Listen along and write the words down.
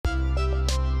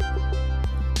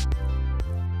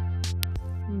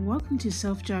welcome to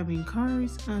Self-Driving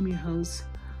Cars. I'm your host,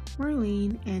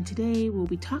 Marlene, and today we'll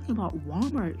be talking about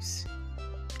Walmart's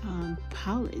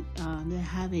pilot. They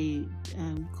have a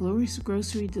glorious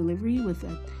grocery delivery with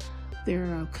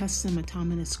their custom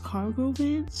autonomous cargo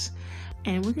vans,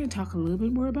 and we're going to talk a little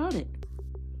bit more about it.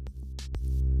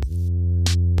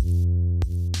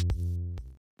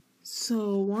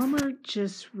 So Walmart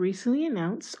just recently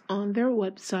announced on their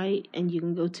website, and you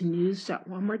can go to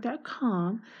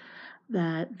news.walmart.com,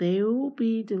 that they will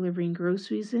be delivering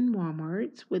groceries in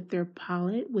Walmart with their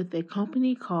pilot with a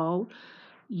company called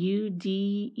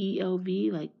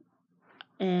UDELV.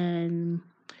 And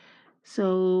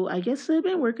so I guess they've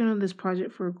been working on this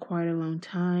project for quite a long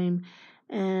time,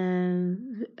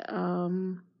 and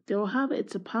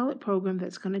it's a pilot program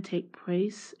that's going to take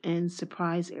place in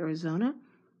Surprise, Arizona,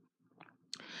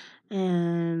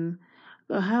 and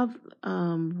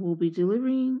we'll be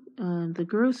delivering the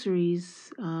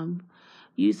groceries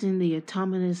using the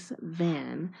autonomous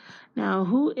van. Now,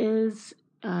 who is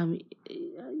UDELV?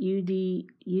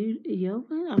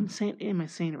 Am I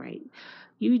saying it right?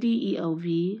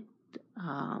 UDELV.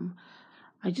 I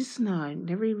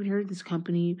never even heard of this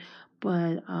company,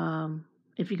 but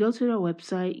if you go to their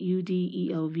website,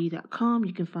 udelv.com,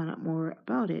 you can find out more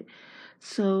about it.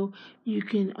 So you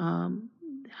can,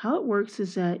 how it works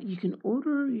is that you can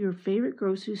order your favorite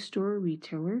grocery store or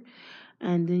retailer,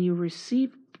 and then you'll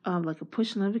receive like a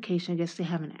push notification. I guess they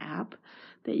have an app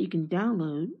that you can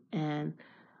download, and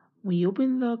when you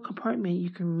open the compartment,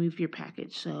 you can remove your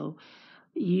package. So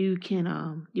you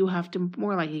can, you'll have to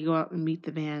more likely go out and meet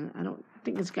the van. I don't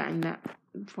think it's gotten that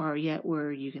far yet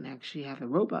where you can actually have a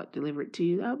robot deliver it to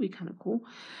you. That would be kind of cool.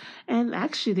 And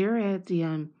actually, they're at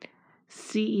the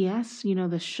CES,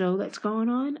 the show that's going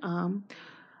on,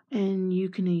 and you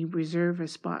can reserve a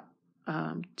spot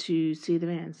to see the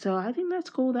van. So I think that's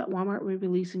cool that Walmart will be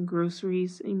releasing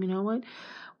groceries. And you know what?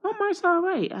 Walmart's all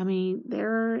right. I mean,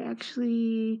 they're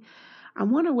actually, I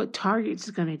wonder what Target's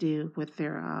going to do with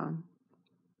their,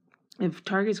 if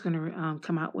Target's going to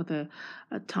come out with a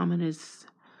autonomous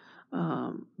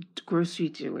grocery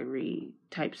delivery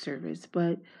type service.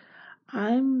 But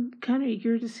I'm kind of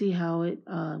eager to see how it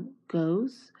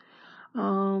goes.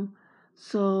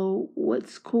 So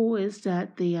what's cool is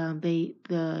that the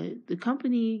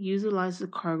company utilizes a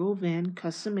cargo van,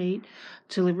 custom made,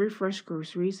 to deliver fresh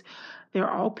groceries.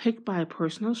 They're all picked by a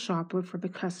personal shopper for the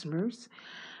customers,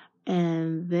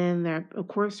 and then they're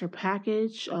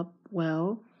packaged up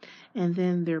well, and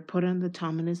then they're put on the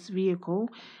autonomous vehicle,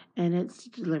 and it's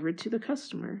delivered to the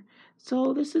customer.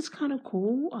 So this is kind of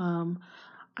cool.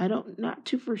 Not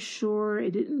too for sure.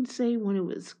 It didn't say when it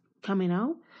was coming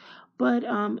out. But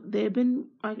they've been,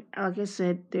 like I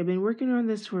said, they've been working on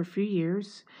this for a few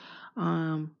years.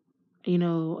 I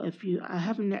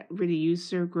haven't really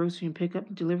used their grocery and pickup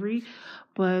and delivery,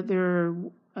 but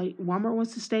Walmart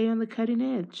wants to stay on the cutting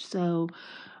edge. So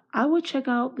I would check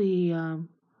out their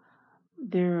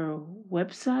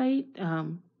website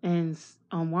and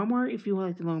on Walmart if you would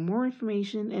like to learn more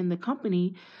information. And the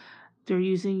company, they're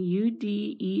using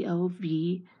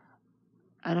UDELV.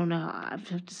 I don't know. I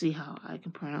have to see how I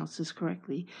can pronounce this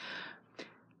correctly.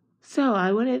 So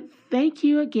I want to thank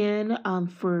you again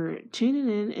for tuning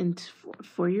in and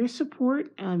for your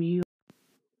support. You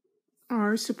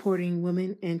are supporting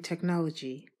women in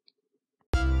technology.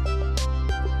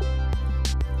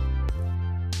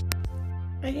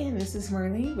 Again, this is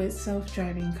Marlene with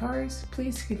Self-Driving Cars.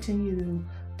 Please continue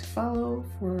to follow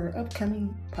for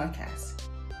upcoming podcasts.